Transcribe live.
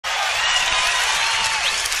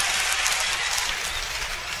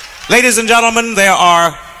Ladies and gentlemen, there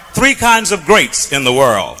are three kinds of greats in the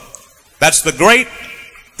world. That's the great,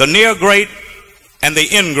 the near great, and the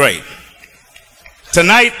ingrate.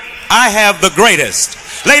 Tonight, I have the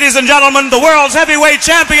greatest. Ladies and gentlemen, the world's heavyweight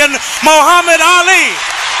champion, Muhammad Ali.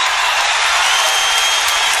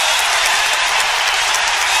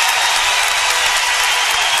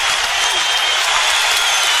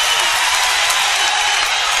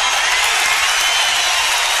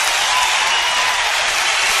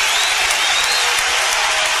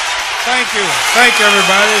 Thank you. Thank you,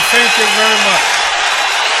 everybody. Thank you very much.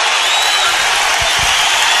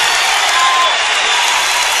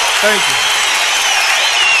 Thank you.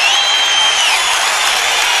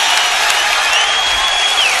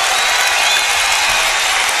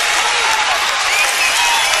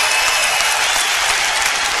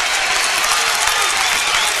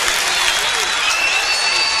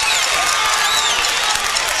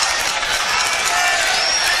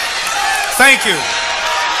 Thank you.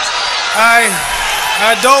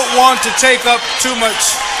 I don't want to take up too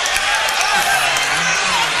much.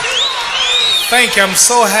 Thank you. I'm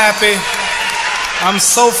so happy. I'm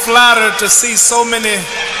so flattered to see so many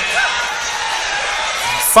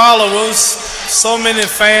followers, so many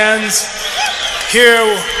fans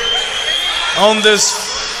here on this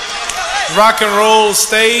rock and roll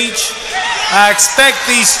stage. I expect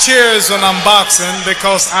these cheers when I'm boxing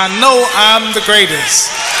because I know I'm the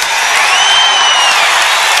greatest.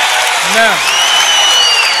 Now,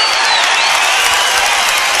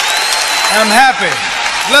 I'm happy.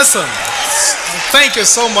 Listen, thank you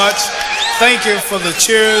so much. Thank you for the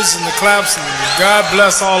cheers and the claps, and God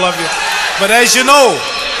bless all of you. But as you know,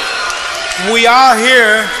 we are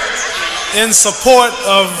here in support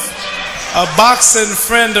of a boxing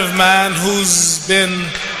friend of mine who's been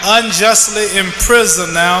unjustly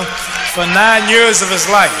imprisoned now for 9 years of his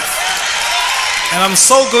life. And I'm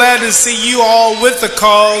so glad to see you all with the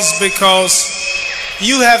cause because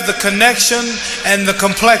you have the connection and the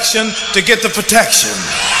complexion to get the protection.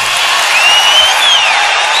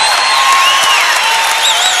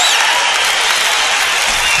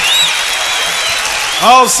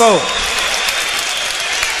 Also,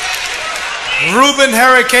 Rubin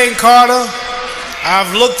Hurricane Carter,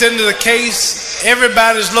 I've looked into the case.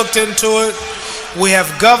 Everybody's looked into it. We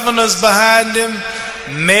have governors behind him,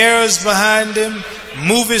 mayors behind him,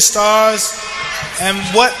 movie stars, and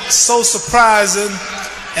what's so surprising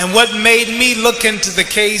and what made me look into the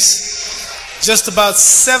case, just about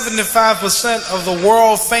 75% of the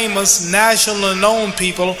world famous, national known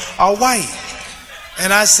people are white.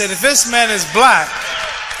 And I said, if this man is black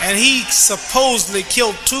and he supposedly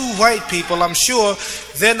killed 2 white people, I'm sure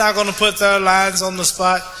they're not going to put their lives on the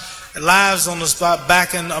spot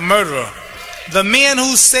back in a murderer. The men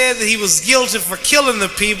who said that he was guilty for killing the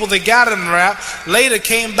people that got him wrapped later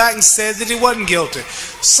came back and said that he wasn't guilty.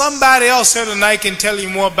 Somebody else here tonight can tell you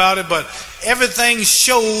more about it, but everything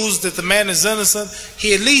shows that the man is innocent.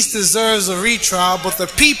 He at least deserves a retrial, but the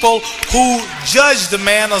people who judged the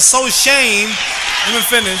man are so ashamed. Let me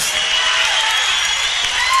finish.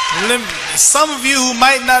 Some of you who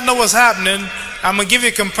might not know what's happening, I'm going to give you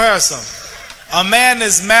a comparison. A man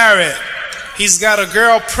is married. He's got a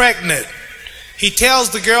girl pregnant. He tells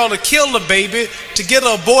the girl to kill the baby to get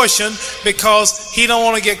an abortion because he don't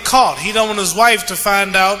want to get caught. He don't want his wife to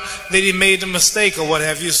find out that he made a mistake or what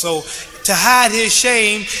have you. So to hide his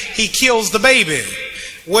shame, he kills the baby.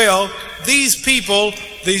 Well, these people,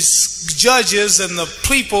 these judges and the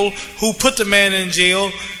people who put the man in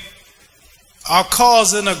jail are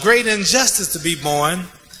causing a great injustice to be born,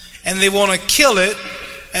 and they want to kill it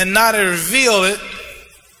and not reveal it.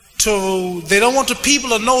 They don't want the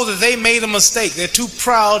people to know that they made a mistake. They're too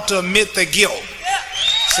proud to admit their guilt.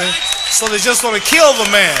 See? So they just want to kill the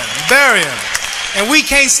man, bury him. And we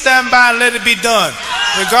can't stand by and let it be done.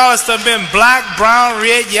 Regardless of being black, brown,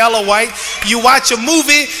 red, yellow, white. You watch a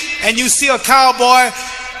movie and you see a cowboy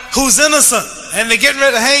who's innocent and they're getting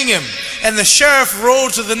ready to hang him. And the sheriff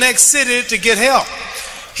rode to the next city to get help.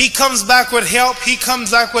 He comes back with help. He comes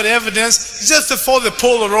back with evidence just before they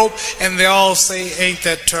pull the rope, and they all say, ain't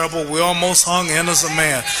that terrible? We almost hung an innocent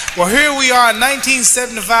man. Well, here we are in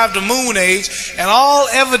 1975, the moon age, and all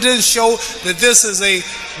evidence show that this is a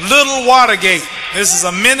little Watergate. This is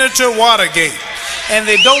a miniature Watergate. And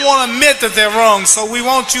they don't want to admit that they're wrong, so we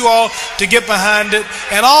want you all to get behind it.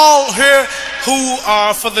 And all here who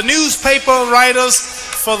are, for the newspaper writers,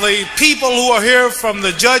 for the people who are here from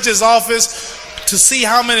the judge's office, to see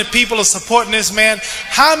how many people are supporting this man.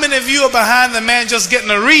 How many of you are behind the man just getting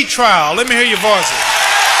a retrial? Let me hear your voices.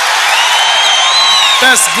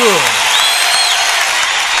 That's good.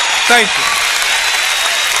 Thank you.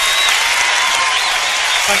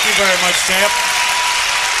 Thank you very much, Champ.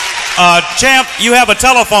 Champ, you have a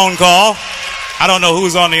telephone call. I don't know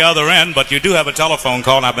who's on the other end, but you do have a telephone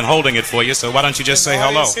call, and I've been holding it for you, so why don't you just say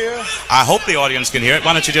hello? I hope the audience can hear it.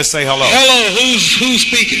 Why don't you just say hello? Hello, who's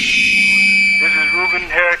speaking? This is Rubin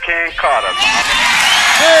Hurricane Carter.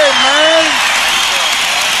 Hey, man.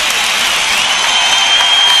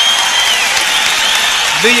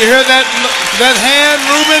 Do you hear that hand,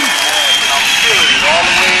 Rubin? I'm feeling it all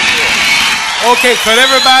the way in here. Okay,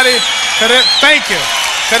 thank you.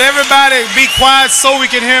 Could everybody be quiet so we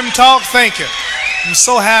can hear him talk? Thank you. I'm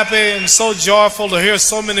so happy and so joyful to hear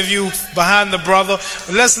so many of you behind the brother.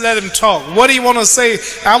 Let's let him talk. What do you want to say?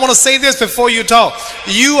 I want to say this before you talk.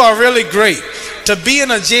 You are really great. To be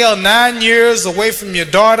in a jail 9 years away from your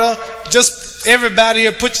daughter, just everybody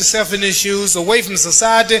here, put yourself in his shoes, away from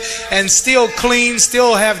society, and still clean,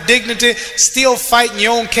 still have dignity, still fighting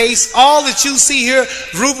your own case. All that you see here,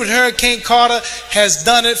 Rubin Hurricane Carter has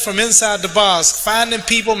done it from inside the bars, finding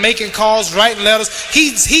people, making calls, writing letters.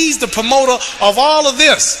 He's the promoter of all of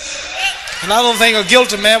this. And I don't think a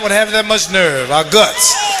guilty man would have that much nerve or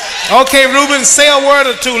guts. Okay, Rubin, say a word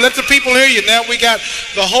or two. Let the people hear you now. We got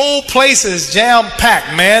the whole place is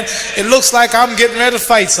jam-packed, man. It looks like I'm getting ready to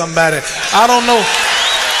fight somebody. I don't know.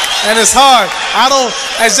 And it's hard.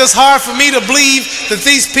 It's just hard for me to believe that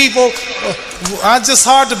these people, it's just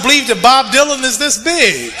hard to believe that Bob Dylan is this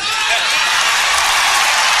big.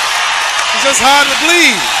 It's just hard to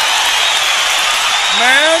believe.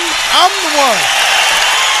 Man, I'm the one.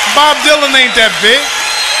 Bob Dylan ain't that big.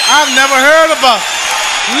 I've never heard about it.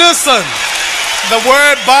 Listen, the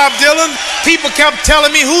word Bob Dylan, people kept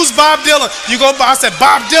telling me, who's Bob Dylan? I said,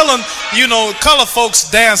 Bob Dylan, you know, color folks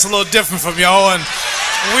dance a little different from y'all, and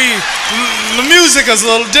the music is a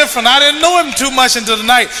little different. I didn't know him too much into the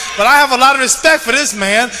night, but I have a lot of respect for this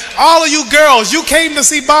man. All of you girls, you came to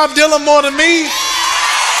see Bob Dylan more than me?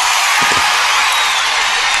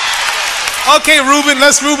 Okay, Rubin,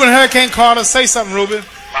 let's Rubin Hurricane Carter. Say something, Rubin.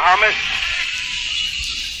 Muhammad?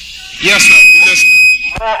 Yes, sir. Listen.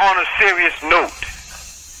 More on a serious note,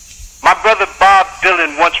 my brother Bob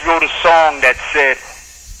Dylan once wrote a song that said,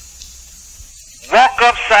 walk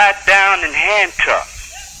upside down in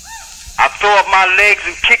handcuffs. I throw up my legs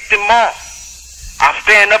and kick them off. I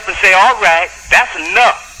stand up and say, all right, that's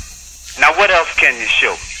enough. Now what else can you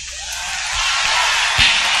show me?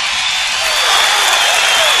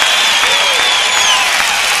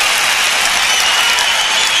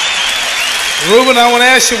 Rubin, I want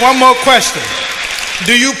to ask you one more question.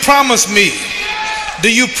 Do you promise me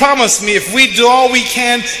if we do all we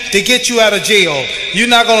can to get you out of jail, you're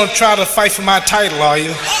not going to try to fight for my title, are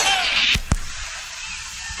you?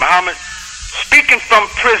 Muhammad, speaking from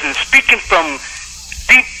prison, speaking from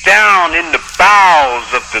deep down in the bowels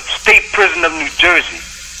of the state prison of New Jersey,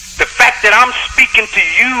 the fact that I'm speaking to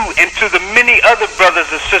you and to the many other brothers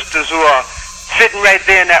and sisters who are sitting right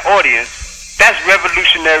there in that audience, that's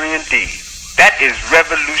revolutionary indeed. That is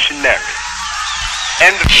revolutionary.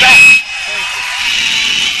 And the fact,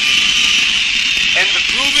 and the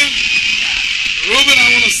Rubin, I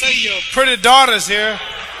want to say your pretty daughter's here.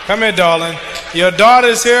 Come here, darling. Your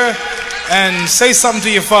daughter's here, and say something to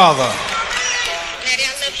your father. Daddy,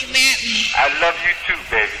 I love you, Matt. I love you too,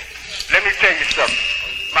 baby. Let me tell you something.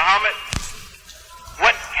 Muhammad,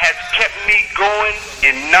 what has kept me going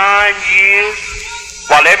in 9 years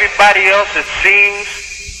while everybody else, it seems,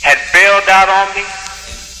 had bailed out on me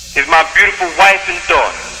is my beautiful wife and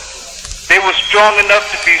daughter. They were strong enough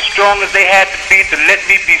to be strong as they had to be to let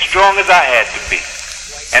me be strong as I had to be.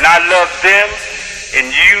 And I love them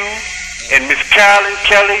and you and Miss Carolyn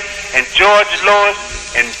Kelly and George Lois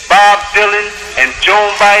and Bob Dylan and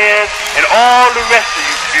Joan Baez and all the rest of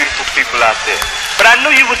you beautiful people out there. But I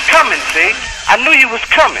knew you was coming, see? I knew you was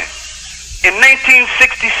coming. In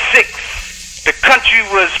 1966, the country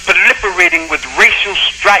was proliferating with racial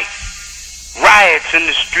strife, riots in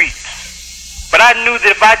the streets. But I knew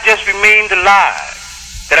that if I just remained alive,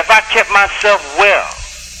 that if I kept myself well,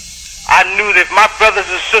 I knew that if my brothers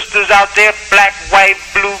and sisters out there, black, white,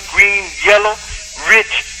 blue, green, yellow,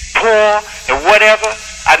 rich, poor, and whatever,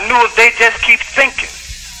 I knew if they just keep thinking,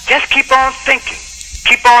 just keep on thinking,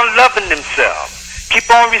 keep on loving themselves, keep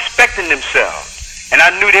on respecting themselves, and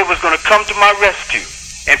I knew they was going to come to my rescue.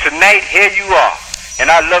 And tonight, here you are, and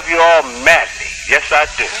I love you all madly. Yes, I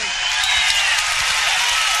do.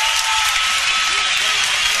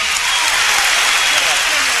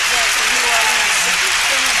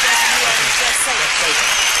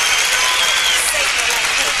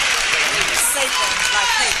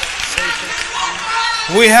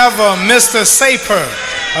 We have a Mr. Saper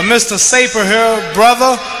here,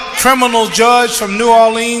 brother criminal judge from New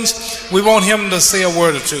Orleans. We want him to say a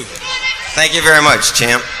word or two. Thank you very much,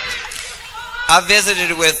 champ. I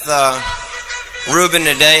visited with Rubin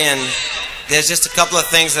today, and there's just a couple of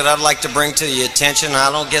things that I'd like to bring to your attention.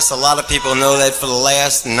 I don't guess a lot of people know that for the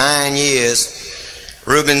last 9 years,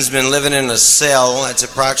 Rubin's been living in a cell that's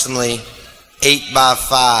approximately 8 by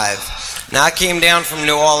 5. Now, I came down from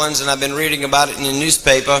New Orleans, and I've been reading about it in the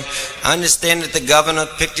newspaper. I understand that the governor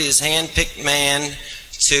picked his hand-picked man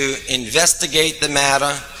to investigate the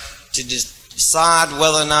matter, to decide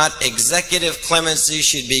whether or not executive clemency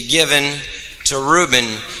should be given to Rubin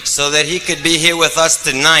so that he could be here with us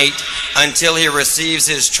tonight until he receives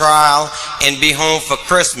his trial and be home for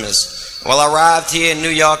Christmas. Well, I arrived here in New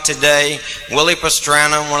York today. Willie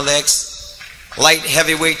Pastrana, one of the ex-light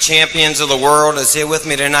heavyweight champions of the world, is here with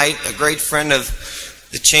me tonight, a great friend of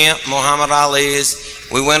the champ, Muhammad Ali's.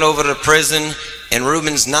 We went over to prison, and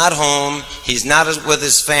Rubin's not home. He's not with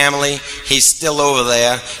his family. He's still over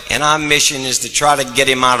there, and our mission is to try to get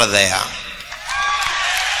him out of there.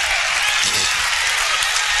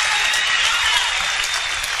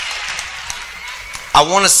 I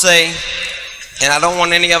want to say, and I don't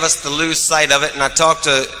want any of us to lose sight of it, and I talked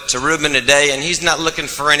to Rubin today, and he's not looking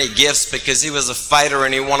for any gifts because he was a fighter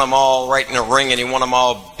and he won them all right in the ring and he won them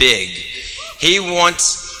all big. He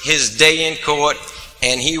wants his day in court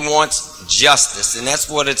and he wants justice, and that's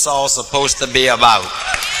what it's all supposed to be about.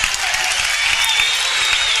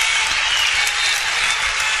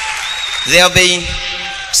 There'll be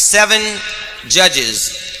 7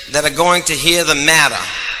 judges that are going to hear the matter.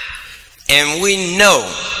 And we know,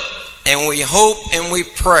 and we hope, and we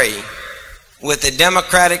pray with the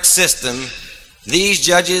democratic system, these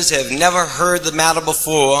judges have never heard the matter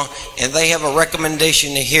before, and they have a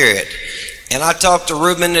recommendation to hear it. And I talked to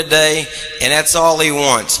Rubin today, and that's all he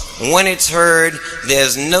wants. When it's heard,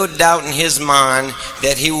 there's no doubt in his mind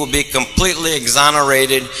that he will be completely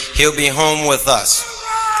exonerated. He'll be home with us.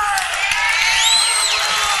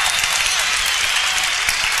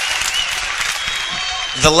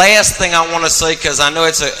 The last thing I want to say, because I know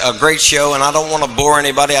it's a great show and I don't want to bore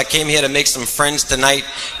anybody. I came here to make some friends tonight,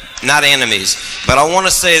 not enemies. But I want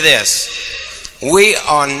to say this. We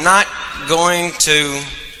are not going to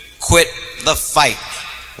quit the fight.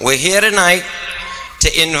 We're here tonight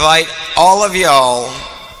to invite all of y'all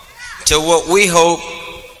to what we hope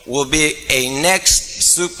will be a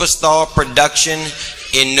next superstar production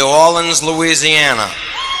in New Orleans, Louisiana.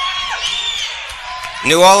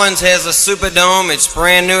 New Orleans has a Superdome. It's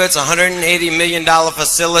brand new. It's a $180 million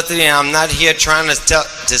facility, and I'm not here trying to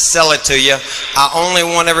sell it to you. I only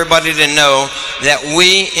want everybody to know that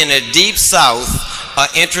we in the Deep South are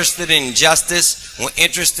interested in justice. We're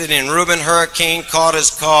interested in Rubin Hurricane Carter's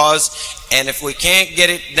cause, and if we can't get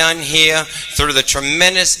it done here through the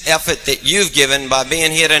tremendous effort that you've given by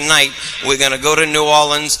being here tonight, we're going to go to New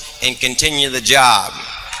Orleans and continue the job.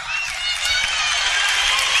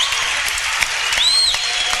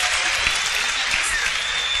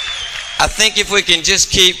 I think if we can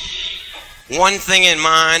just keep one thing in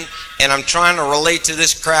mind, and I'm trying to relate to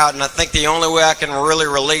this crowd, and I think the only way I can really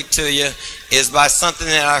relate to you is by something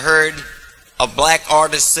that I heard a black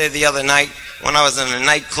artist say the other night when I was in a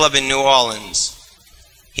nightclub in New Orleans.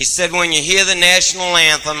 He said, when you hear the national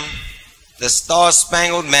anthem, the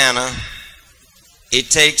Star-Spangled Banner,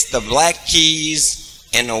 it takes the black keys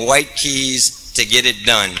and the white keys to get it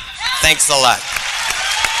done. Thanks a lot.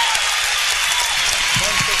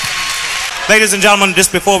 Ladies and gentlemen,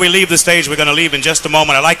 just before we leave the stage, we're going to leave in just a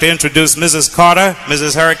moment. I'd like to introduce Mrs. Carter,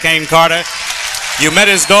 Mrs. Hurricane Carter. You met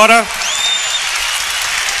his daughter.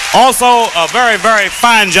 Also, a very, very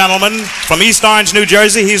fine gentleman from East Orange, New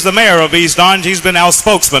Jersey. He's the mayor of East Orange. He's been our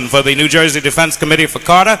spokesman for the New Jersey Defense Committee for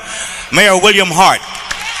Carter, Mayor William Hart.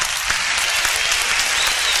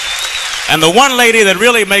 And the one lady that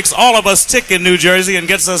really makes all of us tick in New Jersey and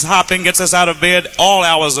gets us hopping, gets us out of bed all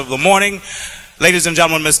hours of the morning, ladies and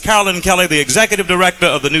gentlemen, Miss Carolyn Kelly, the Executive Director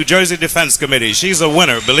of the New Jersey Defense Committee. She's a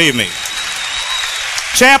winner, believe me.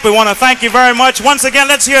 Champ, we want to thank you very much. Once again,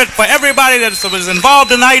 let's hear it for everybody that was involved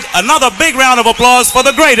tonight. Another big round of applause for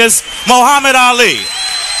the greatest, Muhammad Ali.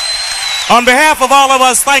 On behalf of all of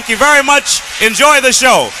us, thank you very much. Enjoy the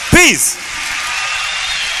show. Peace.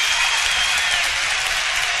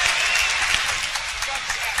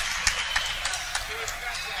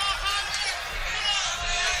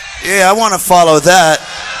 Yeah, I want to follow that.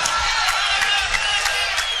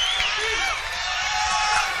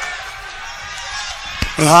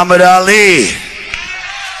 Muhammad Ali.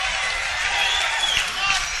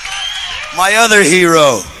 My other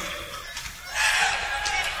hero.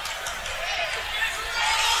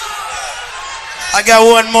 I got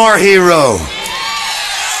one more hero.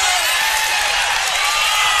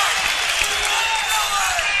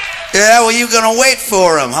 Yeah, well, you gonna wait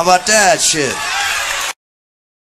for him. How about that shit?